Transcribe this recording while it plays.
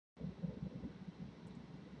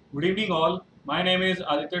Good evening all. My name is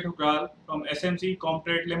Aditya Thukral from SMC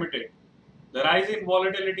Research Limited. The rise in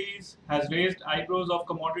volatilities has raised eyebrows of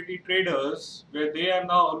commodity traders where they are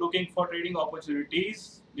now looking for trading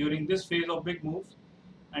opportunities during this phase of big moves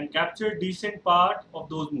and capture decent part of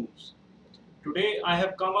those moves. Today I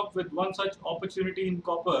have come up with one such opportunity in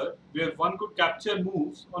copper where one could capture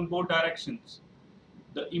moves on both directions.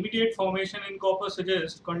 The immediate formation in copper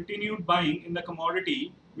suggests continued buying in the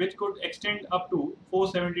commodity, which could extend up to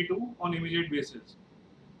 472 on immediate basis.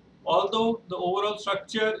 Although the overall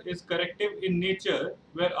structure is corrective in nature,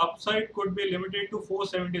 where upside could be limited to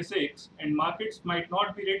 476 and markets might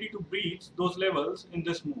not be ready to breach those levels in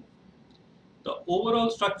this move. The overall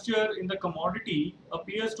structure in the commodity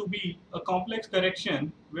appears to be a complex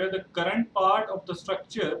correction where the current part of the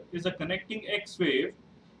structure is a connecting X wave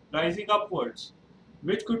rising upwards,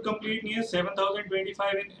 which could complete near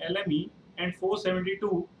 7025 in LME and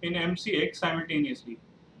 472 in MCX simultaneously.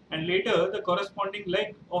 And later, the corresponding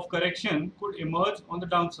leg of correction could emerge on the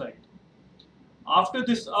downside. After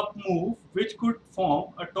this up move, which could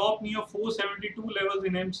form a top near 472 levels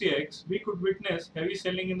in MCX, we could witness heavy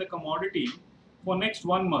selling in the commodity for next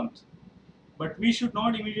 1 month. But we should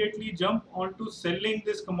not immediately jump onto selling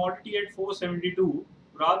this commodity at 472.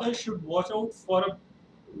 Rather, should watch out for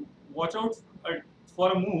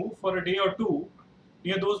a move for a day or two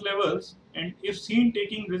near those levels, and if seen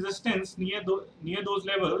taking resistance near those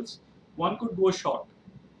levels, one could go short.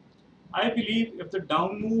 I believe if the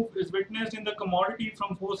down move is witnessed in the commodity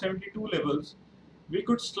from 472 levels, we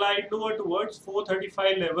could slide lower towards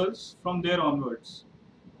 435 levels from there onwards.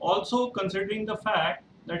 Also, considering the fact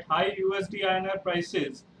that high USD INR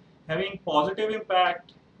prices having positive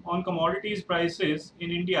impact on commodities prices in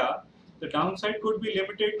India, the downside could be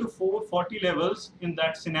limited to 440 levels in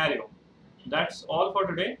that scenario. That's all for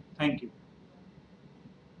today. Thank you.